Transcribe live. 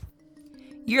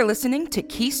You're listening to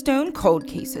Keystone Cold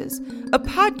Cases, a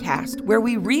podcast where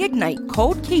we reignite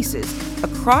cold cases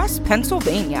across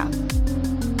Pennsylvania.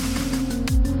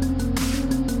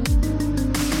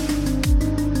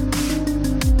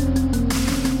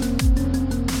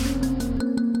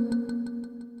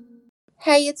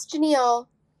 Hey, it's Janelle.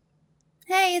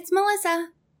 Hey, it's Melissa.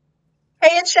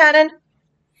 Hey, it's Shannon.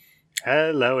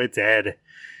 Hello, it's Ed.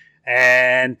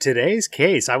 And today's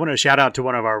case, I want to shout out to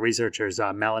one of our researchers,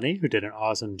 Melanie, who did an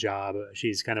awesome job.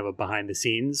 She's kind of a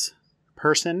behind-the-scenes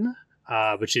person,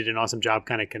 but she did an awesome job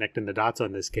kind of connecting the dots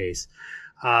on this case.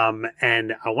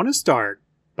 And I want to start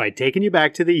by taking you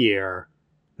back to the year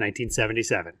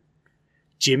 1977.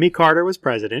 Jimmy Carter was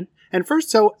president. And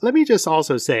first, so let me just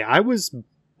also say, I was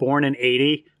born in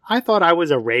 80. I thought I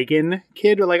was a Reagan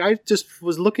kid. Like, I just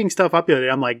was looking stuff up the other day.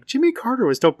 I'm like, Jimmy Carter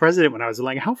was still president when I was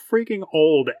like, how freaking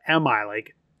old am I?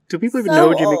 Like, do people even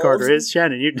know who Jimmy Carter is?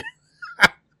 Shannon, you...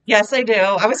 Yes, I do.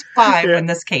 I was 5 when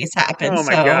this case happened. Oh,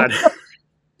 my God.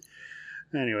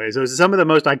 Anyway, so some of the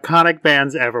most iconic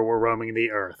bands ever were roaming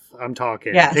the earth. I'm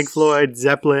talking Pink Floyd,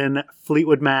 Zeppelin,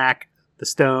 Fleetwood Mac, The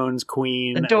Stones,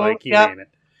 Queen, like you name it.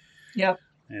 Yep.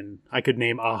 And I could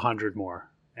name 100 more.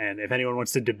 And if anyone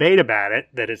wants to debate about it,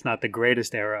 that it's not the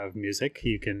greatest era of music,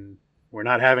 you can. We're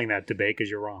not having that debate because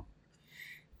you're wrong.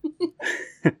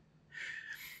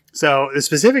 So the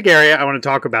specific area I want to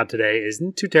talk about today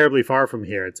isn't too terribly far from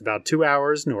here. It's about 2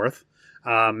 hours north,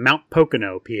 Mount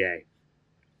Pocono, PA.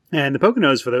 And the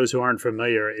Poconos, for those who aren't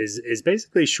familiar, is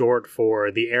basically short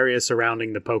for the area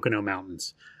surrounding the Pocono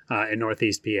Mountains in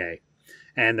northeast PA.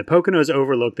 And the Poconos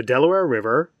overlook the Delaware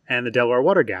River and the Delaware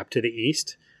Water Gap to the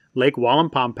east, Lake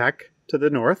Wallenpaupack to the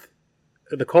north,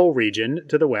 the Coal region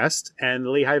to the west, and the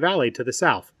Lehigh Valley to the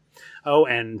south. Oh,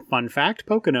 and fun fact,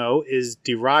 Pocono is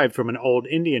derived from an old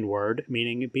Indian word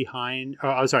meaning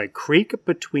creek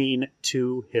between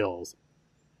two hills.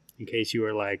 In case you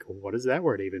were like, what does that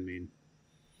word even mean?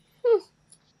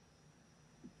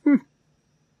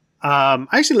 I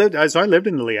actually lived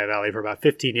in the Lehigh Valley for about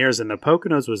 15 years, and the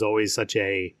Poconos was always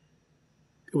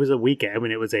it was a weekend. I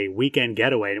mean, it was a weekend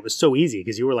getaway, and it was so easy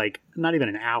because you were like not even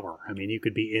an hour. I mean, you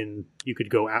could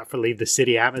go out leave the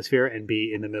city atmosphere and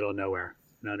be in the middle of nowhere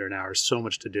in under an hour. So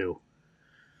much to do.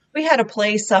 We had a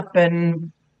place up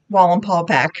in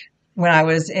Wallenpaupack when I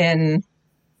was in,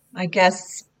 I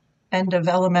guess, end of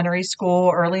elementary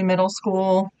school, early middle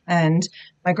school, and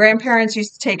my grandparents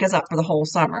used to take us up for the whole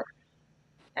summer.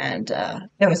 And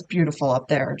it was beautiful up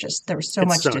there. Just there was so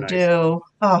much to do.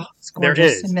 Oh, it's gorgeous. There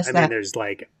is. I miss that. Mean, there's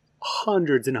like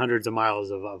hundreds and hundreds of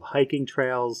miles of hiking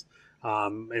trails,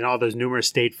 and all those numerous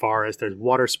state forests. There's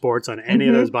water sports on any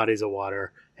of those bodies of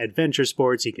water. Adventure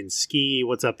sports. You can ski.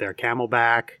 What's up there?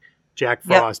 Camelback, Jack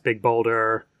Frost, Big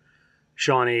Boulder,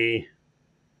 Shawnee.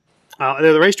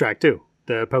 There's the racetrack too.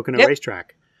 The Pocono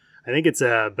racetrack. I think it's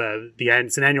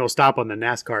it's an annual stop on the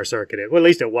NASCAR circuit. Well, at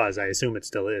least it was. I assume it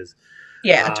still is.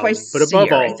 Yeah, twice a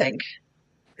year, I think.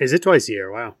 Is it twice a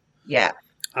year? Wow. Yeah.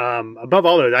 Above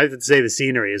all those, I would say the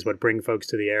scenery is what brings folks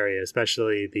to the area,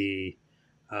 especially the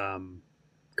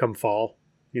come fall.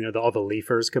 You know, all the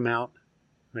leafers come out.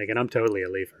 Like, and I'm totally a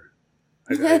leafer.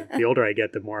 The older I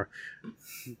get, the more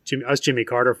us Jimmy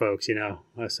Carter folks, you know.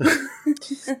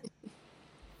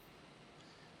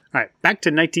 All right, back to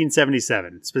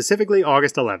 1977, specifically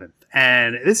August 11th.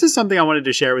 And this is something I wanted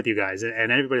to share with you guys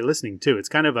and everybody listening too. It's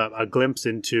kind of a glimpse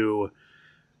into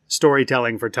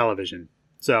storytelling for television.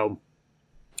 So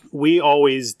we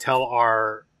always tell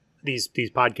these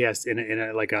podcasts in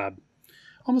a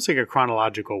almost like a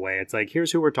chronological way. It's like,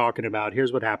 here's who we're talking about.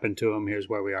 Here's what happened to them. Here's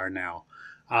where we are now.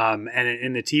 And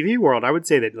in the TV world, I would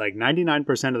say that like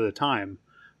 99% of the time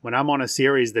when I'm on a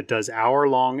series that does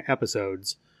hour-long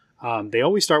episodes, they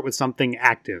always start with something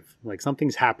active, like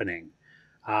something's happening.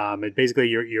 Basically,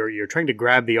 you're trying to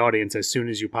grab the audience as soon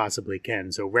as you possibly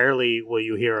can. So rarely will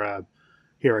you hear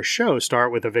a show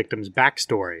start with a victim's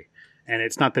backstory. And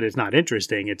it's not that it's not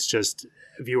interesting. It's just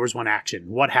viewers want action.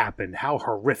 What happened? How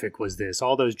horrific was this?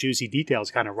 All those juicy details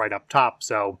kind of right up top.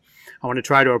 So I want to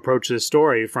try to approach this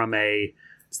story from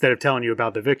instead of telling you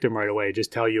about the victim right away,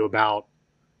 just tell you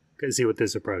see what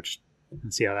this approach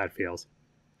and see how that feels.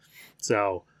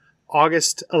 So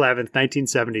August 11th,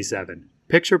 1977.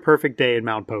 Picture perfect day in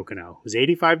Mount Pocono. It was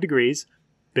 85 degrees,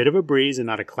 bit of a breeze, and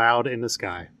not a cloud in the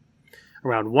sky.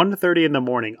 Around 1:30 in the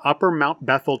morning, Upper Mount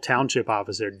Bethel Township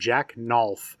Officer Jack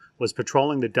Nolf was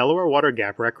patrolling the Delaware Water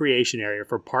Gap recreation area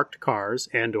for parked cars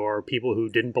and or people who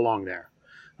didn't belong there.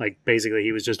 Like, basically,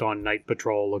 he was just on night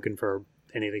patrol looking for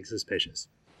anything suspicious.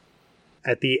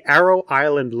 At the Arrow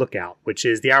Island Lookout, which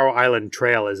is the Arrow Island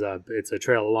Trail, it's a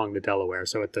trail along the Delaware.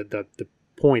 So at the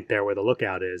point there where the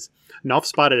lookout is, Knopf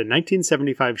spotted a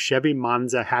 1975 Chevy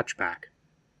Monza hatchback.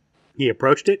 He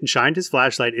approached it and shined his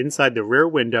flashlight inside the rear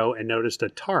window and noticed a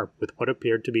tarp with what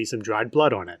appeared to be some dried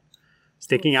blood on it.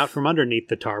 Sticking out from underneath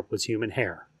the tarp was human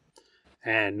hair.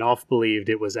 And Knopf believed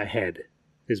it was a head,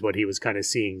 is what he was kind of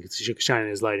seeing. Shining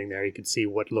his lighting there, he could see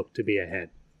what looked to be a head.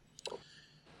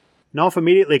 Knopf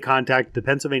immediately contacted the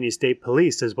Pennsylvania State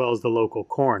Police as well as the local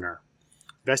coroner.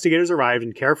 Investigators arrived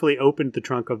and carefully opened the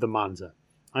trunk of the Monza.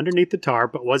 Underneath the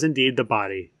tarp was indeed the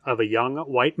body of a young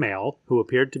white male who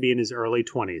appeared to be in his early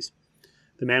 20s.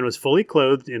 The man was fully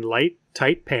clothed in light,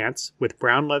 tight pants with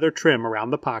brown leather trim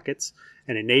around the pockets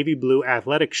and a navy blue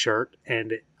athletic shirt,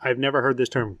 and I've never heard this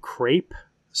term,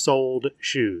 crepe-soled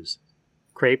shoes.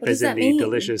 Crepe as in the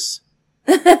delicious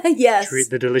yes. treat,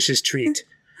 the delicious treat.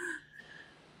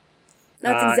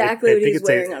 That's exactly what he's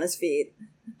wearing on his feet.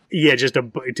 Yeah, just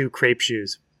two crepe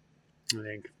shoes, I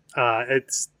think.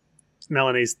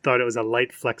 Melanie's thought it was a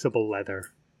light, flexible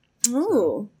leather.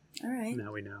 Oh, all right.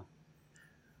 Now we know.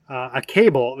 A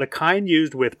cable, the kind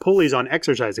used with pulleys on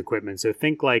exercise equipment, so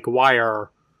think like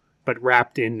wire, but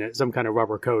wrapped in some kind of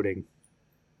rubber coating,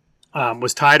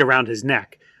 was tied around his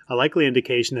neck, a likely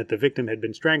indication that the victim had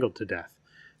been strangled to death.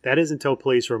 That is until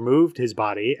police removed his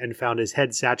body and found his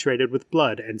head saturated with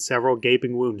blood and several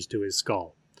gaping wounds to his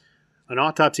skull. An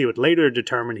autopsy would later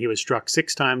determine he was struck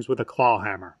 6 times with a claw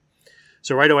hammer.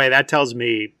 So right away, that tells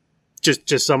me, just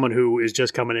someone who is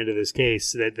just coming into this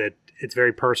case, that it's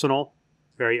very personal,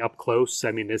 very up close.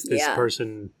 I mean, this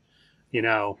person, he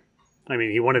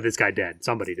wanted this guy dead.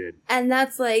 Somebody did. And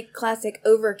that's like classic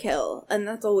overkill, and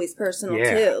that's always personal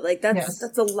too. Like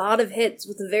that's a lot of hits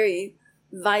with a very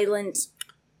violent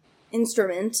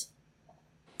instrument.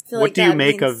 What do you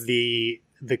make of the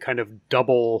kind of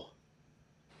double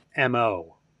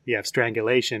MO? You have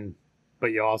strangulation,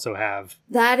 but you also have...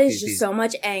 That is just so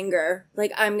much anger.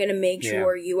 Like, I'm going to make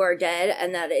sure you are dead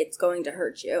and that it's going to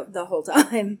hurt you the whole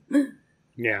time.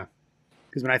 Yeah.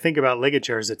 Because when I think about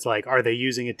ligatures, it's like, are they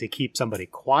using it to keep somebody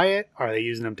quiet? Are they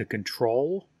using them to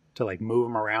control, to like move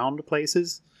them around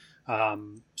places?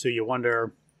 So you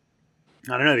wonder...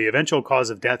 I don't know, the eventual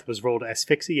cause of death was ruled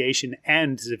asphyxiation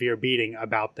and severe beating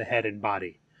about the head and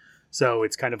body. So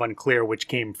it's kind of unclear which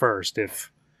came first.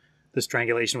 If the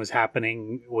strangulation was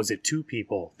happening, was it 2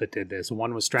 people that did this?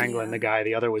 One was strangling the guy,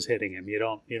 the other was hitting him. You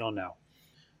don't know.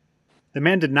 The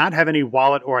man did not have any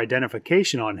wallet or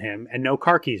identification on him, and no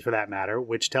car keys for that matter,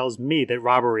 which tells me that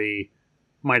robbery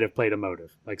might have played a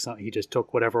motive. Like he just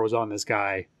took whatever was on this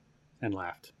guy and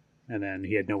left. And then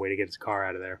he had no way to get his car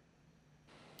out of there.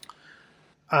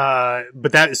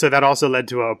 But that also led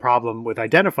to a problem with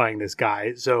identifying this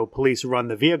guy. So police run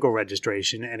the vehicle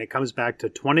registration, and it comes back to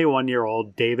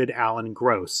 21-year-old David Allen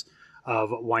Gross of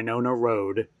Winona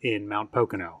Road in Mount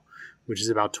Pocono, which is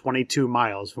about 22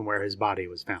 miles from where his body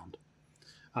was found.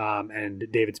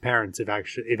 And David's parents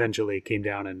eventually came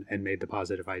down and made the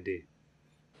positive ID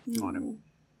on him.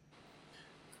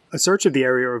 A search of the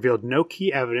area revealed no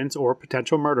key evidence or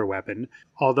potential murder weapon,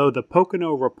 although the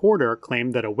Pocono Reporter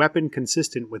claimed that a weapon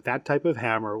consistent with that type of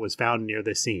hammer was found near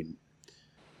the scene.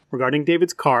 Regarding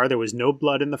David's car, there was no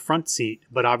blood in the front seat,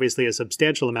 but obviously a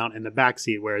substantial amount in the back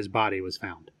seat where his body was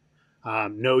found.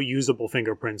 No usable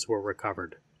fingerprints were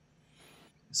recovered.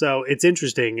 So it's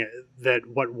interesting that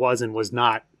what was and was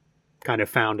not kind of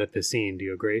found at the scene. Do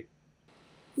you agree?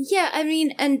 Yeah, I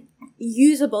mean, and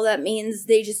usable, that means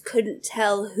they just couldn't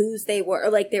tell whose they were,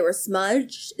 or like they were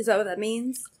smudged? Is that what that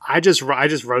means? I just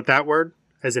wrote that word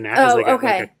as an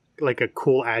like a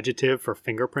cool adjective for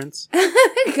fingerprints.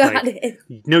 Got it.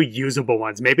 No usable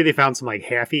ones. Maybe they found some like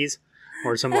halfies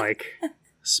or some like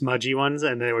smudgy ones,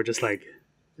 and they were just like,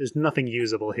 there's nothing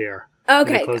usable here.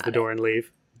 Okay, and they close the door and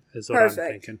leave. Is what I'm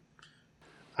thinking.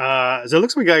 So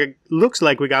it looks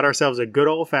like we got ourselves a good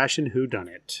old-fashioned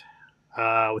whodunit.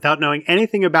 Without knowing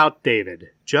anything about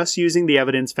David, just using the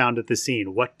evidence found at the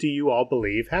scene, what do you all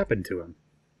believe happened to him?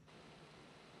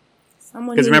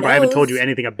 Someone Because remember, knows. I haven't told you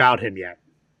anything about him yet.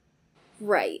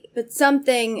 Right, but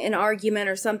an argument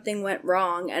or something went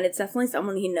wrong, and it's definitely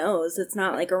someone he knows. It's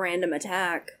not like a random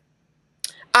attack.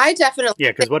 I definitely...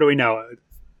 Yeah, because what do we know?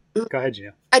 Go ahead,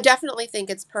 Gina. I definitely think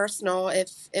it's personal if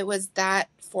it was that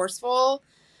forceful.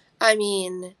 I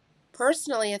mean,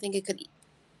 personally, I think it could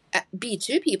be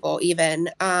 2 people even.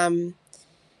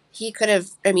 He could have,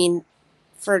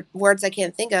 for words I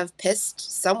can't think of, pissed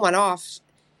someone off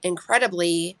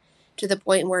incredibly to the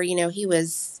point where,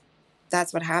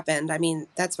 that's what happened. I mean,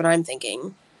 that's what I'm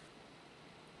thinking.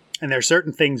 And there's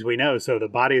certain things we know. So the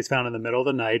body is found in the middle of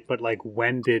the night, but like,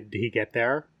 when did he get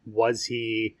there?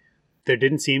 There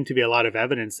didn't seem to be a lot of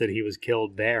evidence that he was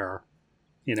killed there,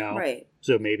 Right.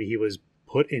 So maybe he was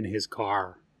put in his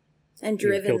car. And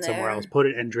driven killed there. Somewhere else, put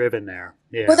it and driven there.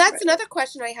 Yeah. Well, that's another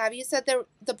question I have. You said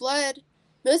the blood,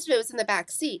 most of it was in the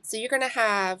back seat. So you're going to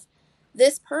have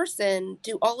this person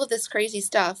do all of this crazy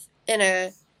stuff in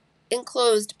a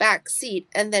enclosed back seat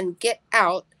and then get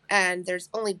out and there's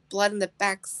only blood in the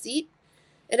back seat.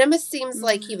 It almost seems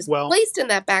like he was placed in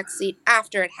that back seat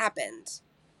after it happened.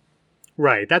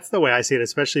 Right. That's the way I see it,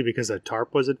 especially because a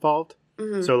tarp was involved.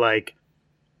 Mm-hmm. So, like,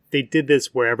 they did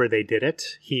this wherever they did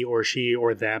it. He or she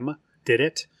or them did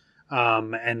it.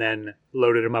 And then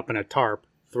loaded him up in a tarp,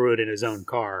 threw it in his own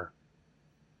car,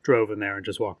 drove him there, and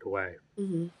just walked away.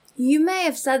 Mm-hmm. You may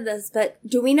have said this, but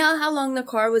do we know how long the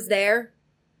car was there?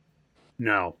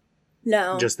 No.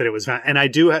 No. Just that it was found. And I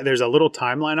do there's a little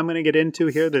timeline I'm going to get into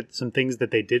here, that some things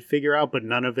that they did figure out, but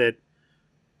none of it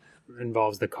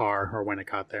involves the car or when it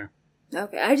got there.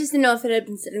 Okay, I just didn't know if it had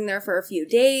been sitting there for a few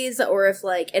days or if,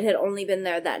 like, it had only been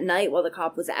there that night while the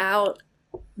cop was out.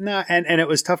 No, and it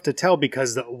was tough to tell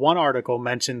because the one article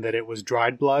mentioned that it was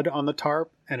dried blood on the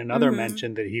tarp, and another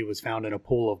mentioned that he was found in a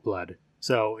pool of blood.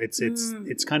 So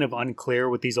it's kind of unclear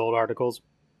with these old articles.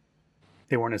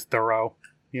 They weren't as thorough,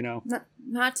 you know?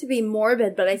 Not to be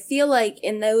morbid, but I feel like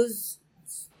in those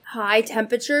high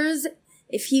temperatures,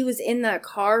 if he was in that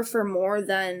car for more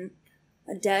than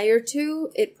a day or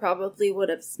two, it probably would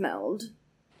have smelled.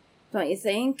 Don't you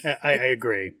think? I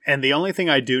agree. And the only thing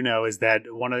I do know is that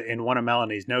in one of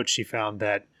Melanie's notes, she found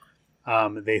that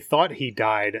they thought he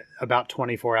died about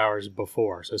 24 hours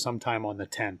before. So sometime on the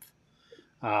 10th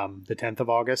of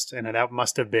August. And that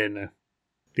must have been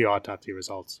the autopsy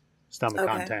results. Stomach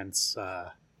contents.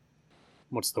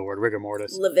 What's the word? Rigor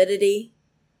mortis. Lividity.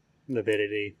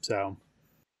 So.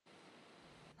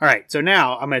 All right. So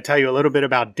now I'm going to tell you a little bit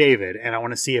about David, and I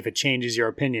want to see if it changes your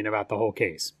opinion about the whole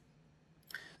case.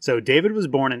 So David was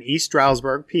born in East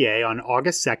Stroudsburg, PA on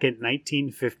August 2nd,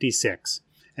 1956,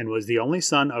 and was the only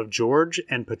son of George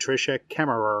and Patricia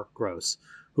Kemmerer Gross,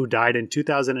 who died in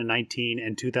 2019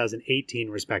 and 2018,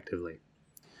 respectively.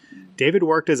 David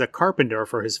worked as a carpenter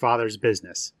for his father's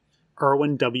business,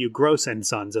 Irwin W. Gross and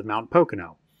Sons of Mount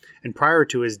Pocono, and prior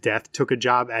to his death took a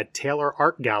job at Taylor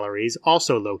Art Galleries,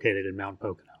 also located in Mount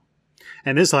Pocono.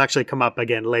 And this will actually come up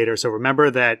again later, so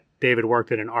remember that David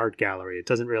worked at an art gallery.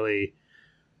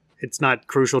 It's not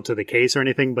crucial to the case or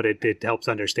anything, but it helps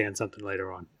understand something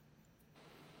later on.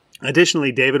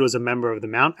 Additionally, David was a member of the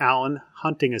Mount Allen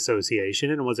Hunting Association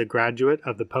and was a graduate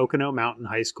of the Pocono Mountain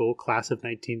High School class of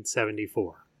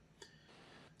 1974.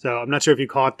 So I'm not sure if you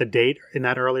caught the date in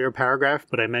that earlier paragraph,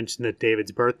 but I mentioned that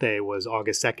David's birthday was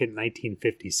August 2nd,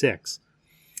 1956.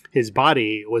 His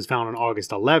body was found on August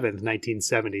 11th,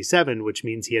 1977, which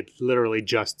means he had literally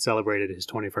just celebrated his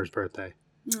 21st birthday.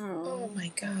 Oh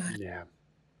my God. Yeah.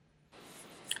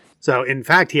 So, in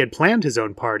fact, he had planned his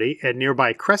own party at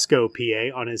nearby Cresco,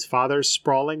 PA, on his father's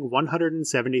sprawling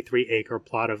 173-acre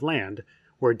plot of land,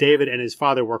 where David and his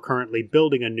father were currently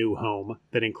building a new home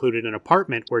that included an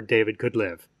apartment where David could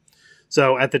live.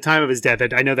 So, at the time of his death,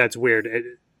 I know that's weird,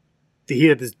 he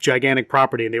had this gigantic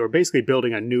property, and they were basically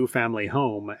building a new family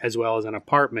home as well as an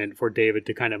apartment for David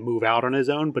to kind of move out on his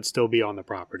own, but still be on the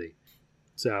property.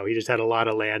 So, he just had a lot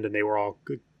of land, and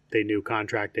they knew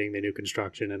contracting, they knew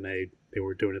construction, and they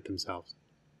were doing it themselves.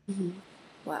 Mm-hmm.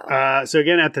 Wow. So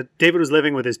again, David was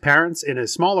living with his parents in a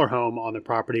smaller home on the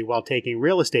property while taking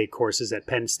real estate courses at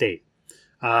Penn State.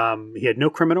 He had no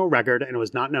criminal record and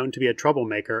was not known to be a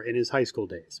troublemaker in his high school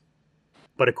days.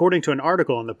 But according to an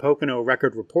article in the Pocono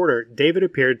Record Reporter, David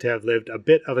appeared to have lived a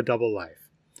bit of a double life.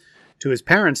 To his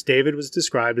parents, David was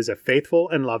described as a faithful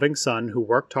and loving son who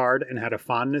worked hard and had a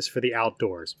fondness for the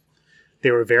outdoors.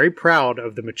 They were very proud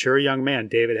of the mature young man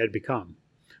David had become.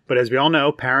 But as we all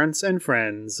know, parents and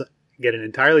friends get an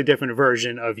entirely different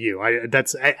version of you. I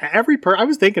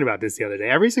was thinking about this the other day.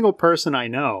 Every single person I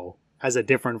know has a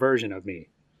different version of me.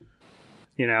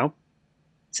 You know?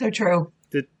 So true.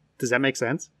 Does that make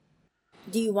sense?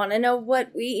 Do you want to know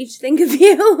what we each think of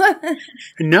you?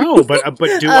 No, but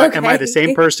am I the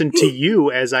same person to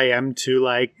you as I am to,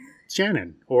 like,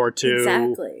 Shannon or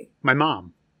to my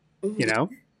mom? You know?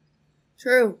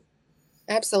 True.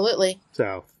 Absolutely.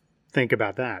 So think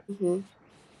about that. Mm-hmm.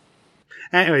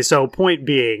 Anyway, so point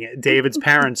being, David's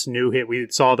parents knew him. We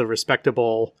saw the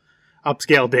respectable,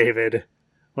 upscale David,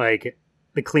 like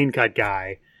the clean-cut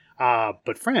guy.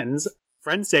 But friends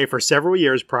say for several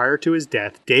years prior to his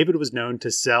death, David was known to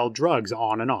sell drugs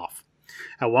on and off.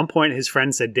 At one point, his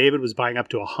friends said David was buying up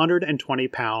to 120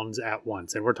 pounds at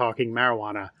once. And we're talking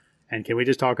marijuana. And can we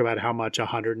just talk about how much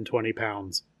 120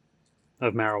 pounds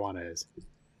of marijuana is?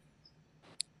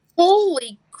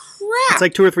 Holy crap! It's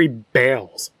like 2 or 3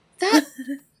 bales.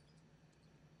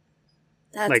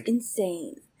 That's Like,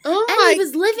 insane. Oh And my he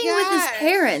was living with his gosh.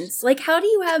 parents. Like, how do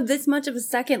you have this much of a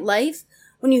second life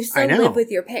when you I still know. live with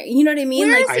your parents? You know what I mean?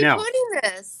 Where Like, is he I know. putting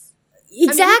this?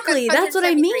 exactly. I mean, That's what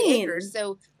I 173 mean. acres,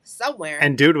 so somewhere.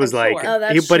 and dude was I'm like, sure. Oh,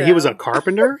 that's but he was a true.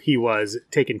 carpenter. He was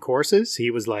taking courses. He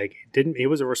was like, he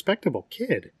was a respectable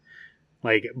kid.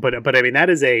 Like, but I mean, that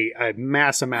is a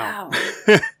mass amount.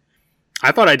 Wow.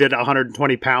 I thought I did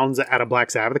 120 pounds at a Black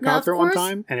Sabbath Now, of concert one course-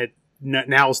 time, and it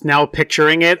now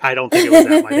picturing it, I don't think it was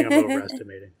that much. I think I'm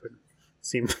overestimating, but it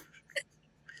seemed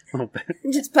a little bit.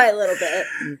 Just by a little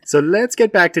bit. So let's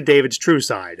get back to David's true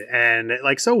side, and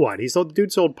like, so what? The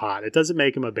dude sold pot. It doesn't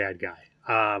make him a bad guy.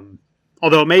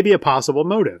 Although it may be a possible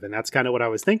motive, and that's kind of what I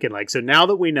was thinking. Like, so now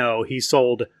that we know he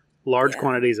sold large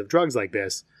quantities of drugs like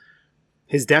this,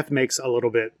 his death makes a little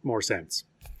bit more sense.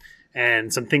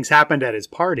 And some things happened at his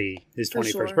party, his For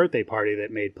 21st sure. birthday party,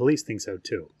 that made police think so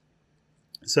too.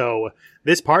 So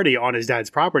this party on his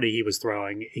dad's property he was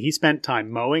throwing, he spent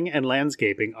time mowing and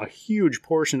landscaping a huge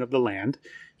portion of the land.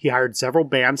 He hired several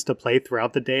bands to play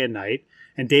throughout the day and night.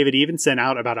 And David even sent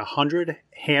out about 100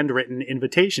 handwritten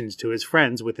invitations to his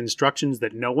friends with instructions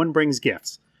that no one brings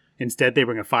gifts. Instead, they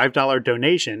bring a $5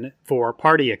 donation for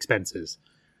party expenses.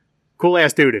 Cool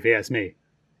ass dude, if you ask me.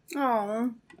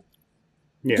 Oh.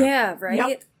 Yeah. Yeah, right?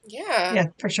 Yep. Yeah. Yeah,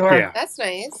 for sure. Yeah. That's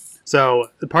nice. So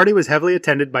the party was heavily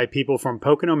attended by people from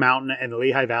Pocono Mountain and the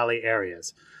Lehigh Valley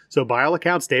areas. So by all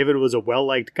accounts, David was a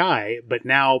well-liked guy, but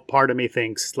now part of me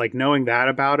thinks, like, knowing that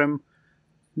about him,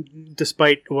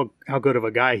 despite how good of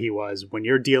a guy he was, when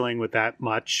you're dealing with that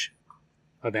much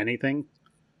of anything,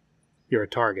 you're a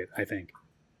target, I think.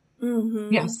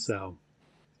 Mm-hmm. Yes.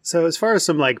 So as far as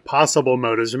some like possible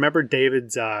motives, remember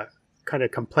David's kind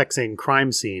of complexing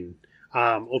crime scene.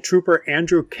 Trooper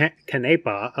Andrew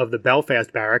Canepa of the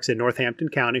Belfast Barracks in Northampton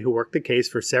County, who worked the case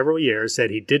for several years, said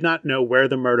he did not know where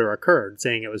the murder occurred,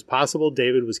 saying it was possible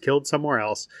David was killed somewhere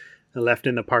else and left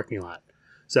in the parking lot.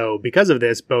 So because of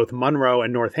this, both Monroe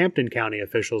and Northampton County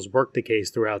officials worked the case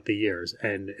throughout the years,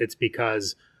 and it's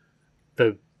because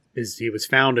he was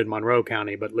found in Monroe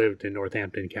County but lived in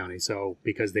Northampton County. So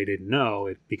because they didn't know,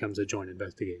 it becomes a joint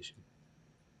investigation.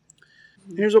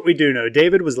 Here's what we do know.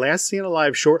 David was last seen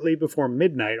alive shortly before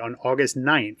midnight on August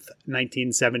 9th,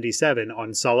 1977,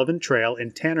 on Sullivan Trail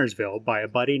in Tannersville by a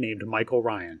buddy named Michael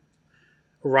Ryan.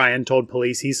 Ryan told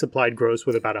police he supplied Gross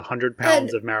with about 100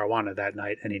 pounds of marijuana that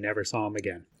night, and he never saw him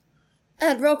again.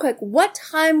 And real quick, what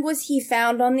time was he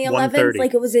found on the 11th? 1:30.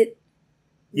 Like, was it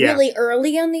Yeah. really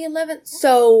early on the 11th?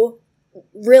 So,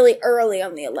 really early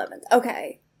on the 11th.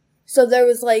 Okay. So there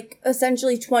was, like,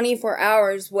 essentially 24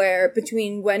 hours where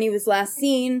between when he was last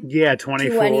seen, Yeah, To when he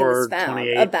 24, was found,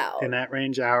 28, about. in that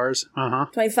range hours.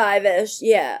 25-ish.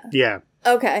 Yeah. Yeah.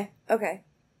 Okay. Okay.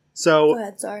 So, Go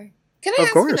ahead, sorry. Can I Of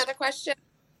ask course. another question?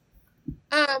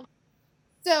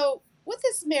 So with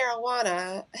this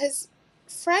marijuana, his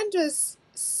friend was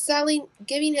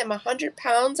giving him 100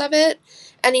 pounds of it,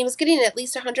 and he was getting at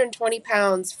least 120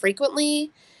 pounds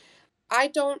frequently. I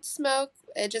don't smoke.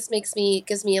 It just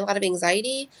gives me a lot of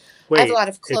anxiety. I have wait, a lot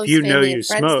of close if you know family you and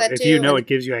friends smoke, that if do. you know and it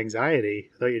gives you anxiety,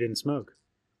 I thought you didn't smoke.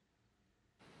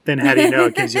 Then how do you know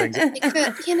it gives you anxiety?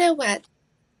 because, you know what?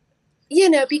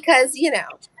 Because.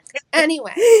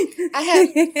 Anyway, I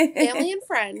have family and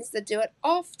friends that do it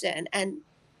often, and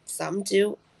some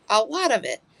do a lot of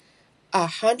it.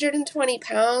 120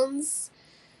 pounds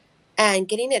and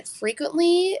getting it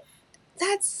frequently,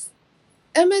 that's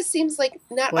almost seems like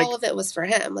not Like- all of it was for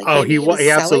him. Like Oh, maybe he was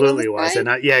selling on absolutely the was. side.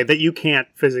 And that you can't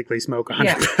physically smoke 100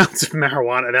 Yeah. pounds of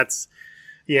marijuana. That's,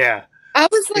 yeah. I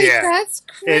was like, Yeah. that's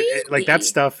crazy. Like that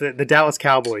stuff that the Dallas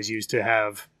Cowboys used to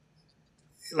have,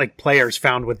 like players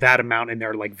found with that amount in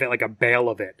there, like a bale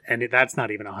of it. And that's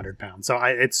not even 100 pounds. So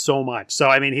it's so much. So,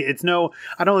 I mean,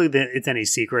 I don't think that it's any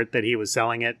secret that he was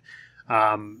selling it.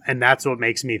 And that's what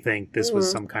makes me think this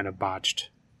was some kind of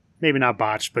maybe not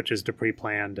botched, but just a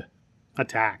pre-planned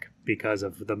attack because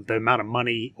of the amount of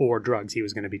money or drugs he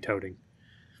was going to be toting.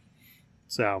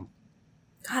 So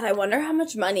God, I wonder how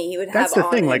much money he would have. that's the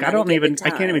on thing. him Like, at a given I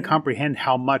can't even time. comprehend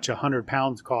how much 100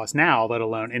 pounds costs now, let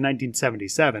alone in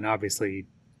 1977, obviously.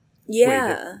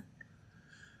 Yeah.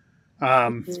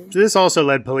 So this also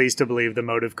led police to believe the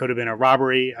motive could have been a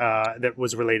robbery that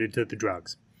was related to the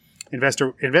drugs.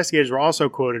 Investigators were also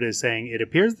quoted as saying, "It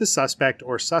appears the suspect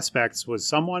or suspects was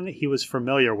someone he was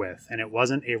familiar with, and it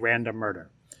wasn't a random murder.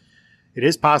 It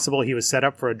is possible he was set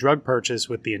up for a drug purchase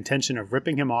with the intention of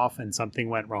ripping him off and something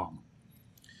went wrong."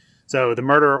 So the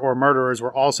murderer or murderers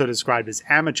were also described as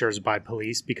amateurs by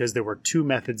police because there were two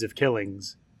methods of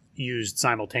killings used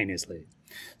simultaneously.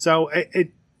 So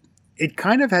it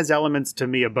kind of has elements to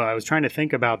me about, I was trying to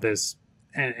think about this,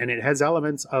 and it has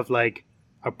elements of like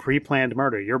a pre-planned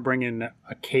murder. You're bringing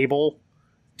a cable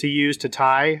to use to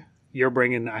tie. You're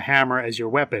bringing a hammer as your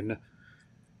weapon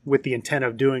with the intent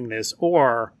of doing this.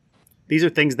 Or these are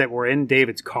things that were in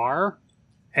David's car,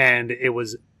 and it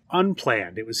was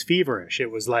unplanned. It was feverish.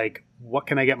 It was like, what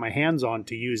can I get my hands on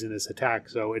to use in this attack?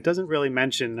 So it doesn't really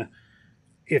mention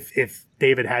if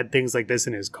David had things like this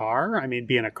in his car. I mean,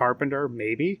 being a carpenter,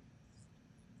 maybe.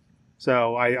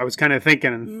 So I was kind of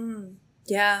thinking...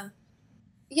 Yeah.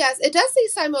 Yes, it does say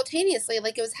simultaneously,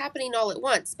 like it was happening all at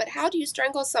once. But how do you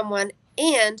strangle someone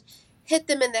and hit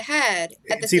them in the head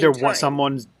at the same time? It's either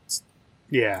someone's...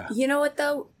 Yeah. You know what,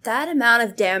 though? That amount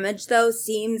of damage, though,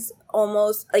 seems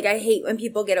almost... Like, I hate when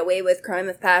people get away with crime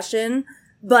of passion,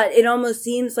 but it almost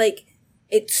seems like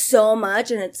it's so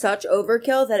much and it's such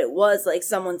overkill that it was like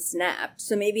someone snapped.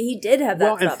 So maybe he did have that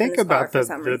stuff in his car. Well, and think about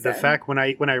the fact when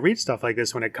I read stuff like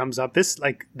this, when it comes up, this,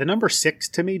 like, the number 6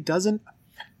 to me doesn't...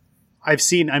 I've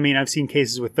seen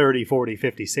cases with 30, 40,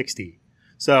 50, 60.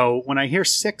 So when I hear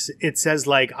 6, it says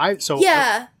like,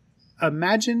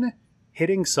 imagine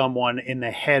hitting someone in the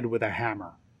head with a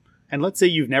hammer. And let's say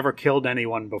you've never killed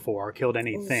anyone before or killed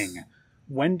anything. Oof.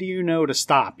 When do you know to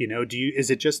stop? You know, do you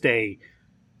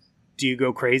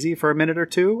go crazy for a minute or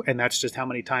two and that's just how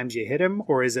many times you hit him?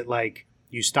 Or is it like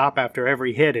you stop after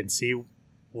every hit and see,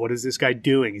 what is this guy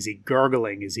doing? Is he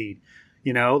gurgling? Is he,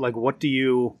 like, what do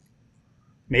you...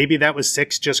 Maybe that was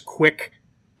 6 just quick.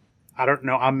 I don't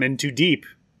know. I'm in too deep.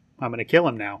 I'm going to kill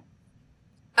him now.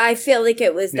 I feel like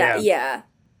it was that, yeah.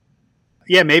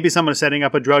 Yeah, maybe someone was setting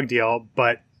up a drug deal,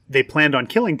 but they planned on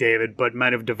killing David, but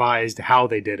might have devised how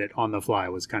they did it on the fly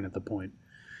was kind of the point.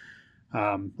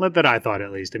 That I thought,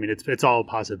 at least. I mean, it's all a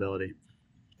possibility.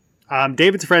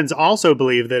 David's friends also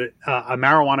believe that a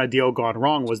marijuana deal gone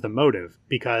wrong was the motive,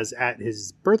 because at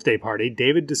his birthday party,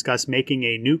 David discussed making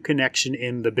a new connection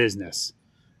in the business.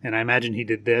 And I imagine he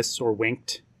did this or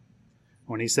winked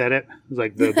when he said it. It was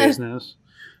like the business.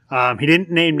 He didn't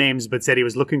name names, but said he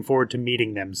was looking forward to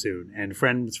meeting them soon. And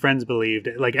friends believed,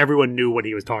 like everyone knew what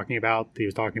he was talking about. He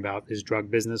was talking about his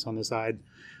drug business on the side.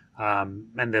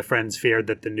 And the friends feared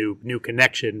that the new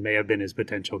connection may have been his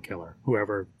potential killer,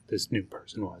 whoever this new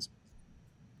person was.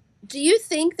 Do you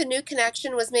think the new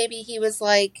connection was maybe he was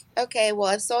like, okay, well,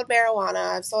 I've sold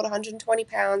marijuana. I've sold 120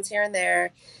 pounds here and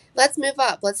there. Let's move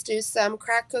up. Let's do some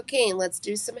crack cocaine. Let's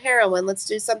do some heroin. Let's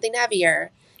do something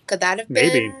heavier. Could that have been?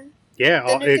 Maybe.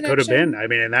 Yeah, it could have been. I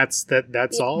mean, and that's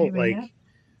all. Maybe, like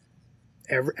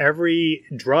every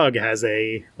drug has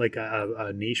a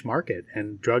niche market,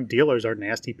 and drug dealers are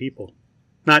nasty people.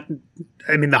 Not,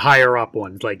 I mean, the higher up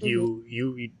ones. Like you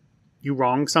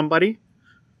wrong somebody,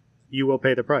 you will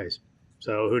pay the price.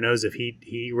 So who knows if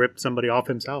he ripped somebody off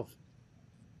himself?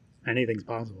 Anything's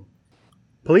possible.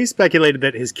 Police speculated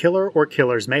that his killer or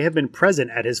killers may have been present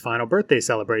at his final birthday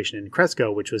celebration in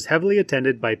Cresco, which was heavily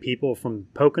attended by people from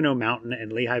Pocono Mountain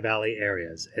and Lehigh Valley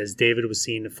areas, as David was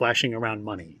seen flashing around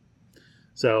money.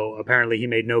 So apparently he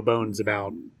made no bones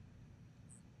about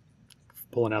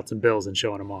pulling out some bills and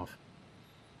showing them off.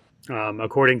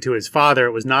 According to his father,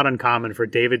 it was not uncommon for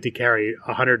David to carry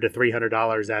 $100 to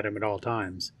 $300 at him at all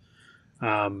times.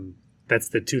 That's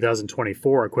the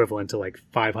 2024 equivalent to like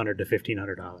 $500 to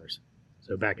 $1,500.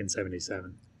 So back in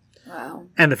 1977. Wow.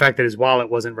 And the fact that his wallet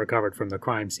wasn't recovered from the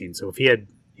crime scene. So if he had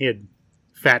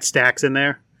fat stacks in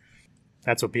there,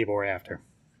 that's what people were after.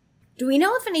 Do we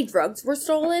know if any drugs were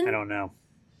stolen? I don't know.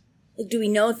 Do we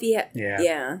know if he had...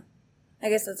 Yeah. I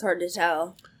guess that's hard to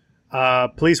tell.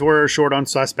 Police were short on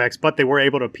suspects, but they were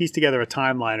able to piece together a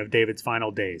timeline of David's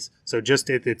final days. So just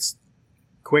it's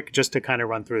quick just to kind of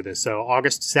run through this. So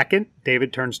August 2nd,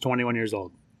 David turns 21 years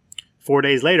old. 4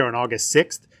 days later, on August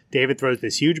 6th, David throws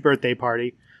this huge birthday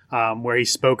party where he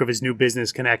spoke of his new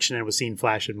business connection and was seen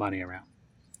flashing money around.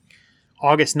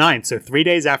 August 9th, so 3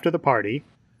 days after the party,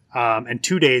 and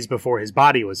 2 days before his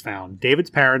body was found, David's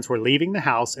parents were leaving the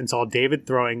house and saw David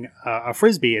throwing a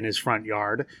Frisbee in his front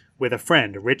yard with a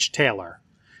friend, Rich Taylor.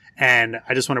 And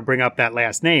I just want to bring up that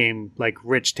last name. Like,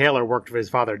 Rich Taylor worked for his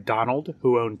father, Donald,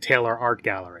 who owned Taylor Art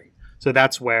Gallery. So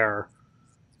that's where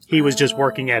he was just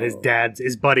working at his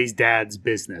buddy's dad's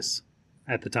business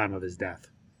at the time of his death.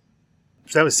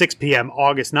 So that was 6 p.m.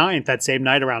 August 9th. That same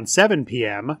night around 7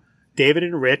 p.m., David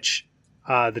and Rich,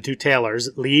 the two Taylors,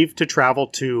 leave to travel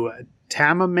to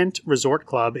Tamament Resort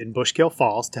Club in Bushkill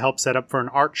Falls to help set up for an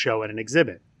art show and an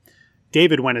exhibit.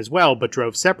 David went as well, but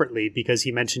drove separately because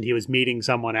he mentioned he was meeting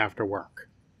someone after work.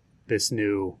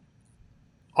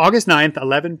 August 9th,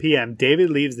 11 p.m., David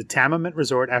leaves the Tamament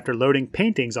Resort after loading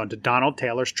paintings onto Donald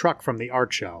Taylor's truck from the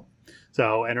art show.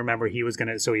 So, and remember, he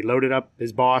loaded up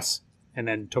his boss and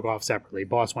then took off separately.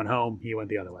 Boss went home, he went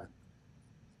the other way.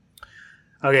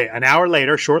 Okay, an hour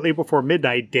later, shortly before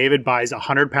midnight, David buys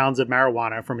 100 pounds of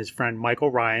marijuana from his friend Michael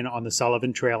Ryan on the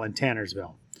Sullivan Trail in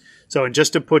Tannersville. So, and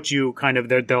just to put you kind of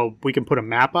there, we can put a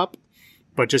map up,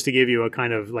 but just to give you a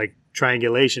kind of like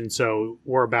triangulation. So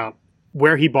we're about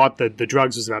where he bought the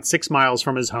drugs was about 6 miles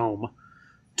from his home,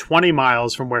 20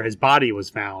 miles from where his body was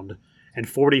found, and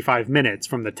 45 minutes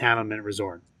from the Tannerman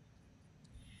Resort.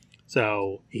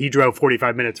 So he drove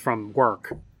 45 minutes from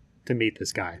work to meet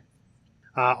this guy.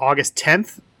 August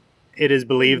 10th, it is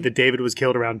believed that David was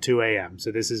killed around 2 a.m.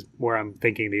 So this is where I'm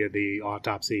thinking the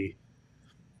autopsy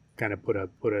kind of put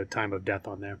a time of death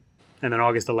on there. And then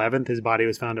August 11th, his body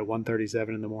was found at 1:37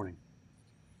 in the morning.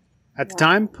 At the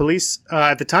time,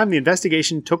 the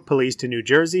investigation took police to New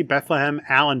Jersey, Bethlehem,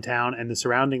 Allentown, and the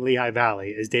surrounding Lehigh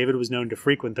Valley, as David was known to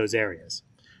frequent those areas.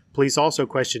 Police also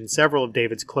questioned several of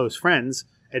David's close friends,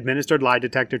 administered lie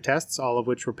detector tests, all of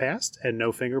which were passed, and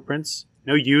no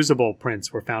usable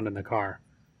prints were found in the car.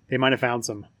 They might have found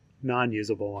some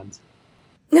non-usable ones.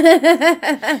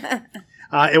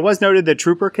 It was noted that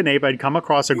Trooper Knab had come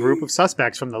across a group of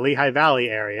suspects from the Lehigh Valley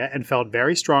area and felt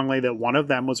very strongly that one of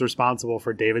them was responsible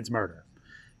for David's murder.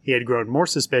 He had grown more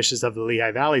suspicious of the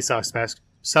Lehigh Valley suspects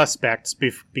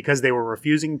because they were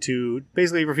refusing to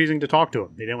talk to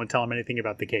him. They didn't want to tell him anything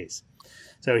about the case.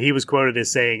 So he was quoted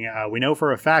as saying, "We know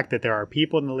for a fact that there are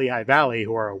people in the Lehigh Valley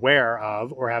who are aware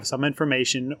of or have some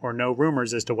information or know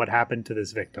rumors as to what happened to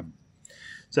this victim."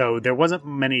 So there wasn't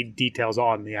many details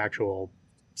on the actual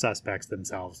suspects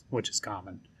themselves, which is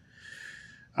common.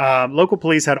 Local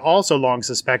police had also long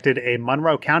suspected a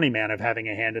Monroe County man of having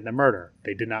a hand in the murder.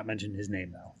 They did not mention his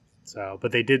name, though.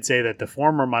 But they did say that the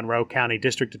former Monroe County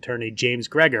District Attorney James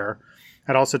Greger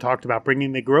had also talked about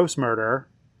bringing the Gross murder,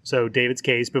 so David's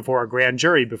case, before a grand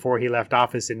jury before he left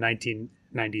office in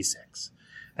 1996.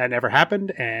 That never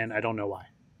happened, and I don't know why.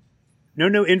 No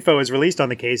new info is released on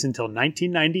the case until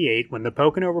 1998, when the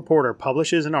Pocono Reporter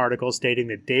publishes an article stating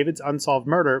that David's unsolved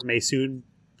murder may soon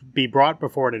be brought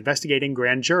before an investigating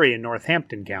grand jury in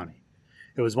Northampton County.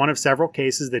 It was one of several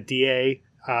cases that DA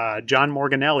John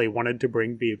Morganelli wanted to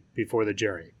bring before the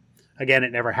jury. Again,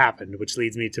 it never happened, which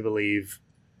leads me to believe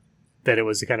that it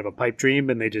was kind of a pipe dream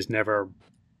and they just never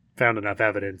found enough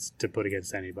evidence to put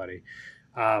against anybody.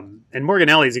 And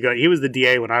Morganelli's he was the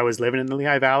DA when I was living in the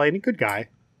Lehigh Valley, and a good guy.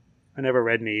 I never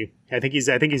read any. I think he's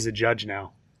a judge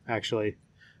now, actually.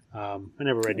 I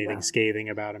never read anything scathing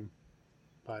about him.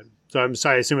 But so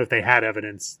I assume if they had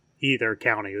evidence, either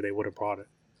county, they would have brought it.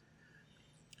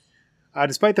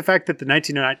 Despite the fact that the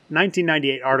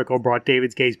 1998 article brought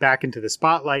David's case back into the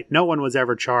spotlight, no one was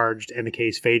ever charged, and the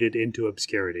case faded into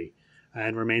obscurity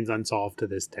and remains unsolved to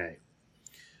this day.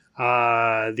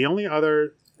 The only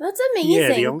other... That's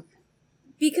amazing.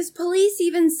 Because police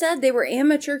even said they were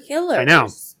amateur killers. I know.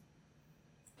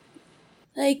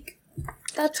 Like,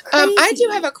 that's crazy. I do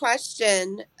have a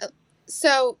question.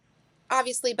 So,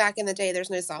 obviously, back in the day, there's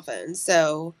no cell phones,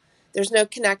 so there's no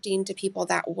connecting to people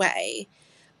that way.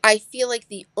 I feel like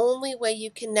the only way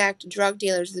you connect drug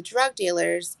dealers to the drug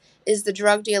dealers is the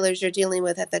drug dealers you're dealing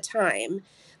with at the time.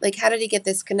 Like, how did he get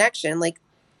this connection? Like,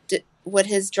 would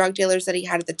his drug dealers that he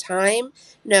had at the time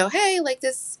know, hey, like,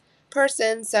 this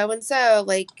person, so-and-so,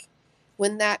 like,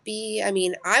 wouldn't that be... I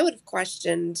mean, I would have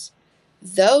questioned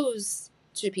those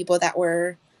two people that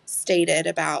were stated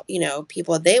about,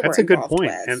 people they were involved with. That's a good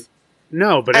point. And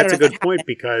no, but that's a good point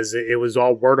because it was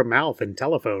all word of mouth and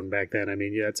telephone back then. I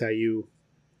mean, that's how you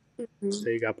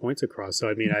got points across. So,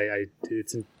 I mean,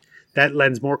 that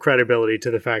lends more credibility to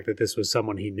the fact that this was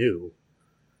someone he knew.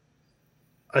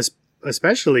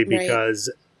 Especially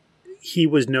because he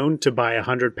was known to buy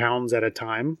 100 pounds at a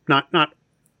time. Not,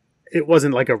 it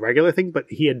wasn't like a regular thing, but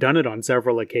he had done it on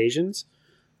several occasions.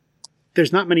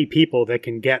 There's not many people that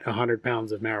can get 100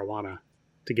 pounds of marijuana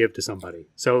to give to somebody.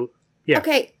 So, yeah.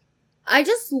 Okay. I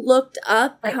just looked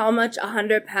up how much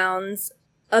 100 pounds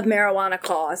of marijuana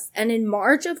costs. And in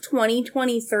March of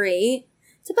 2023,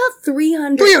 it's about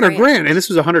 300 grand. And this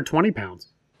was 120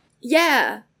 pounds.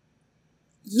 Yeah.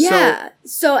 Yeah.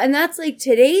 So, and that's like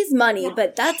today's money,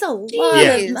 but that's a lot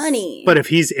of money. But if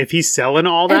he's selling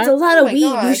all that, it's a lot of weed.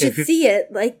 Gosh. You should see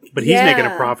it. But he's making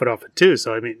a profit off it too.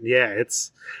 So I mean,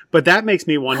 but that makes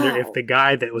me wonder if the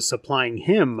guy that was supplying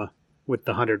him with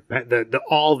the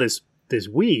all this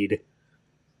weed,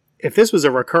 if this was a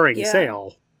recurring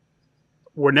sale,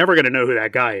 we're never going to know who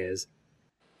that guy is.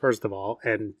 First of all,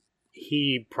 and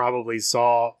he probably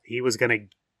saw he was going to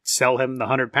sell him the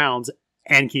 100 pounds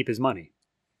and keep his money.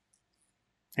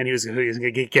 And he was going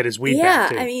to get his weed back,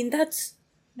 too. Yeah, I mean, that's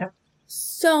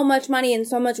so much money and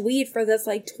so much weed for this,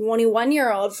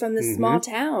 21-year-old from this small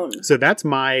town. So that's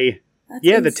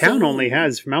the town only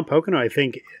has, Mount Pocono, I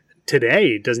think,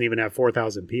 today doesn't even have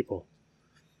 4,000 people.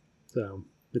 So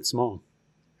it's small.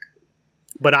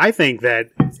 But I think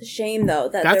that it's a shame, though.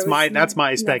 That's my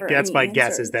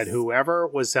guess is that whoever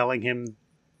was selling him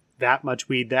that much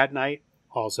weed that night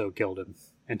also killed him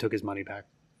and took his money back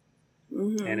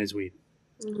and his weed.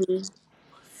 Mm-hmm.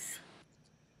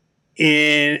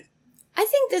 I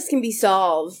think this can be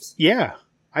solved. Yeah,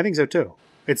 I think so too.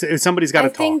 It's somebody's got to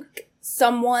talk. I think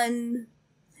someone,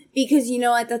 because you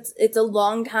know what, it's a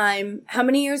long time. How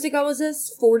many years ago was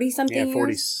this? 40-something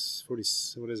years? 40,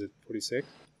 what is it, 46?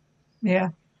 Yeah,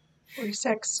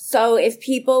 46. So if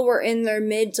people were in their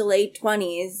mid to late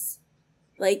 20s,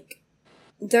 like,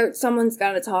 someone's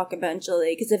got to talk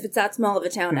eventually. Because if it's that small of a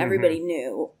town, everybody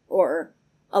knew. Or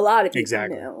a lot of people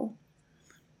knew.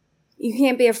 You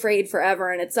can't be afraid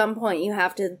forever. And at some point, you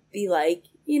have to be like,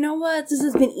 you know what? This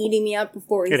has been eating me up for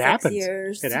 46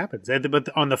 years. It happens. But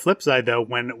on the flip side, though,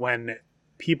 when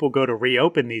people go to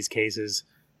reopen these cases,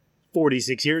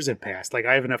 46 years have passed. Like,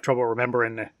 I have enough trouble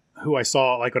remembering who I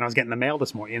saw, like, when I was getting the mail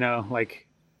this morning, you know, like.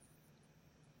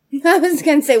 I was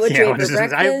going to say, what you ate for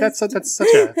breakfast? That's such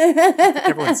a.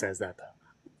 Everyone says that,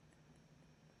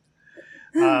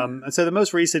 though. So the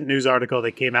most recent news article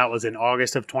that came out was in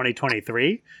August of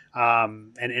 2023.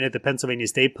 And in it, the Pennsylvania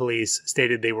State Police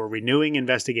stated they were renewing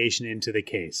investigation into the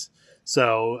case.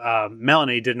 So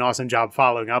Melanie did an awesome job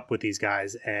following up with these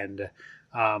guys. And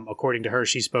according to her,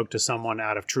 she spoke to someone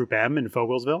out of Troop M in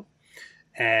Fogelsville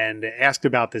and asked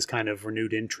about this kind of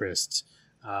renewed interest.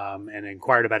 And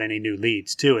inquired about any new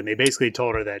leads, too. And they basically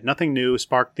told her that nothing new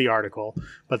sparked the article,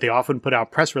 but they often put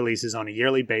out press releases on a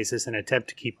yearly basis in an attempt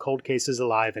to keep cold cases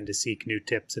alive and to seek new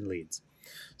tips and leads.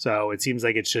 So it seems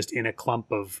like it's just in a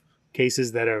clump of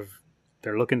cases that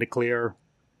they're looking to clear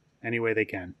any way they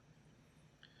can.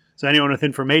 So anyone with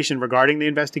information regarding the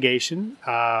investigation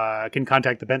can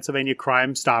contact the Pennsylvania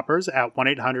Crime Stoppers at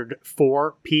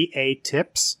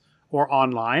 1-800-4PA-TIPS or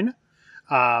online.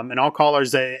 And all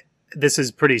callers... This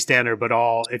is pretty standard, but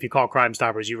if you call Crime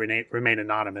Stoppers, you remain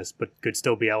anonymous, but could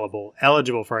still be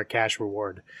eligible for a cash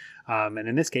reward. And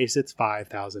in this case, it's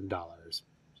 $5,000.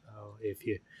 So if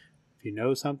you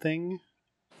know something,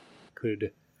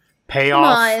 could pay off.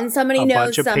 Come on, somebody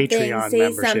knows something. Patreon say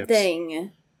memberships.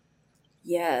 Something.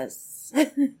 Yes.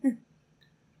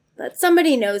 Let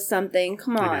somebody knows something.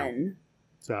 Come on.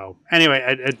 So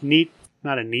anyway,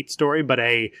 not a neat story, but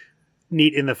a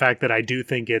neat in the fact that I do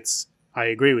think I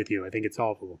agree with you. I think it's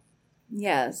solvable.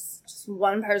 Yes. Just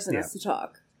one person has to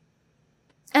talk.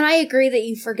 And I agree that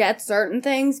you forget certain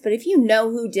things, but if you know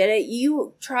who did it,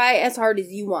 you try as hard as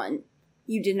you want.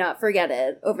 You did not forget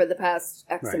it over the past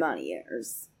X amount of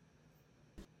years.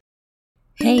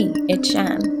 Hey, it's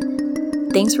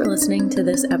Shan. Thanks for listening to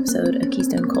this episode of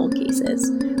Keystone Cold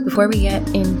Cases. Before we get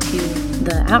into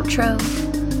the outro,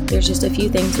 there's just a few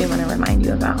things we want to remind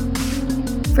you about.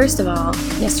 First of all,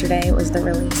 yesterday was the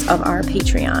release of our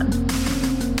Patreon.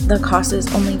 The cost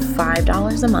is only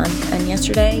 $5 a month, and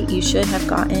yesterday you should have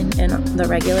gotten in the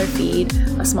regular feed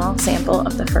a small sample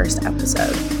of the first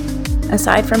episode.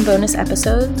 Aside from bonus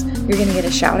episodes, you're going to get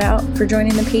a shout out for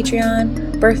joining the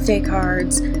Patreon, birthday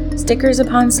cards, stickers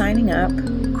upon signing up,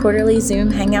 quarterly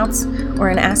Zoom hangouts or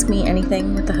an Ask Me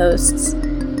Anything with the hosts,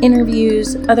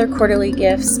 interviews, other quarterly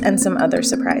gifts, and some other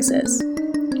surprises.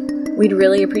 We'd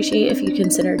really appreciate if you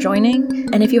consider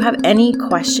joining, and if you have any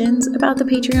questions about the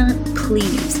Patreon,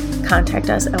 please contact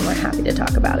us and we're happy to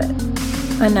talk about it.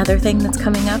 Another thing that's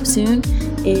coming up soon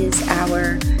is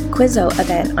our Quizzo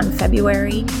event on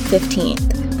February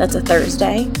 15th. That's a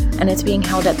Thursday, and it's being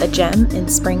held at the Gem in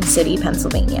Spring City,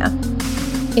 Pennsylvania.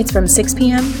 It's from 6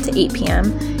 p.m. to 8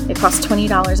 p.m. It costs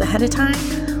 $20 ahead of time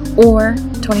or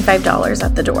 $25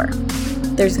 at the door.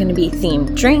 There's going to be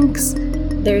themed drinks.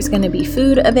 There's going to be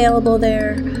food available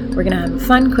there. We're going to have a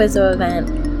fun Quizzo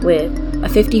event with a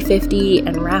 50-50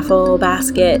 and raffle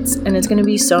baskets, and it's going to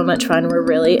be so much fun. We're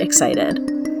really excited.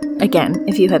 Again,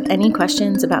 if you have any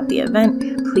questions about the event,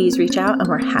 please reach out and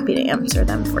we're happy to answer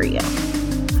them for you.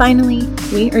 Finally,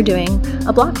 we are doing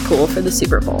a block pool for the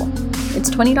Super Bowl.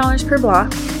 It's $20 per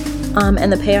block,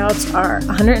 and the payouts are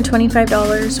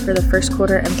 $125 for the first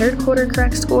quarter and third quarter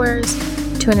correct scores,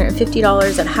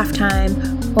 $250 at halftime,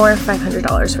 or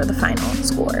 $500 for the final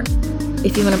score.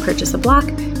 If you want to purchase a block,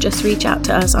 just reach out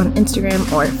to us on Instagram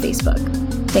or Facebook.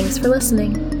 Thanks for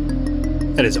listening.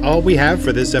 That is all we have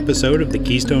for this episode of the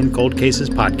Keystone Cold Cases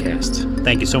podcast.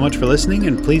 Thank you so much for listening,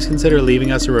 and please consider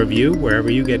leaving us a review wherever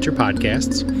you get your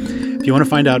podcasts. If you want to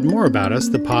find out more about us,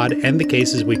 the pod, and the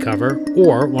cases we cover,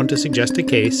 or want to suggest a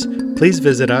case, please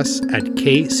visit us at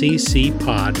kccpod.com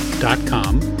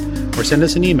or send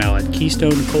us an email at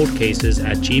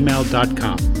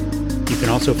keystonecoldcases@gmail.com. You can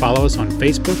also follow us on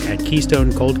Facebook at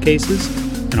Keystone Cold Cases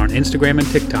and on Instagram and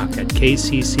TikTok at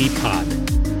KCC Pod.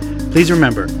 Please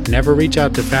remember, never reach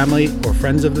out to family or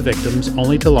friends of the victims,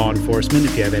 only to law enforcement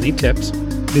if you have any tips.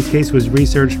 This case was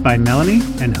researched by Melanie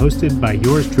and hosted by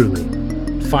yours truly.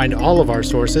 Find all of our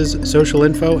sources, social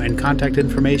info, and contact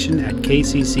information at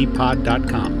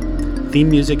kccpod.com. Theme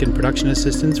music and production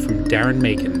assistance from Darren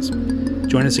Makins.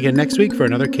 Join us again next week for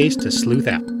another case to sleuth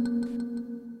out.